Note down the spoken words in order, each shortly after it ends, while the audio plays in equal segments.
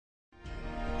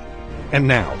And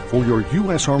now for your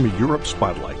U.S. Army Europe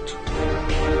Spotlight.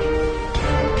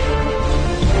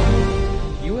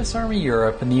 U.S. Army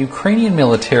Europe and the Ukrainian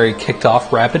military kicked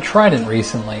off Rapid Trident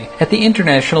recently at the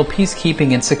International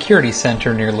Peacekeeping and Security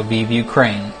Center near Lviv,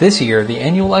 Ukraine. This year, the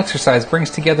annual exercise brings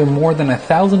together more than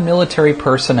 1,000 military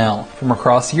personnel from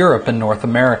across Europe and North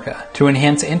America to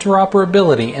enhance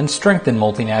interoperability and strengthen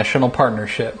multinational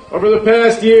partnership. Over the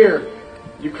past year,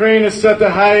 Ukraine has set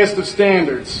the highest of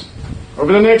standards.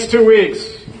 Over the next 2 weeks,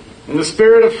 in the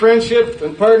spirit of friendship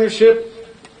and partnership,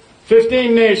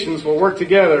 15 nations will work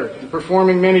together in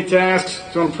performing many tasks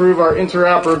to improve our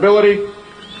interoperability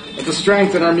and to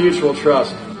strengthen our mutual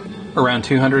trust. Around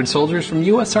 200 soldiers from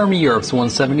U.S. Army Europe's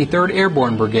 173rd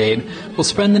Airborne Brigade will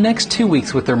spend the next 2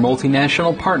 weeks with their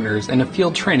multinational partners in a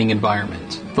field training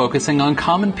environment, focusing on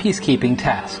common peacekeeping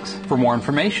tasks. For more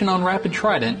information on Rapid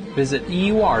Trident, visit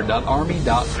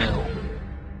eur.army.mil.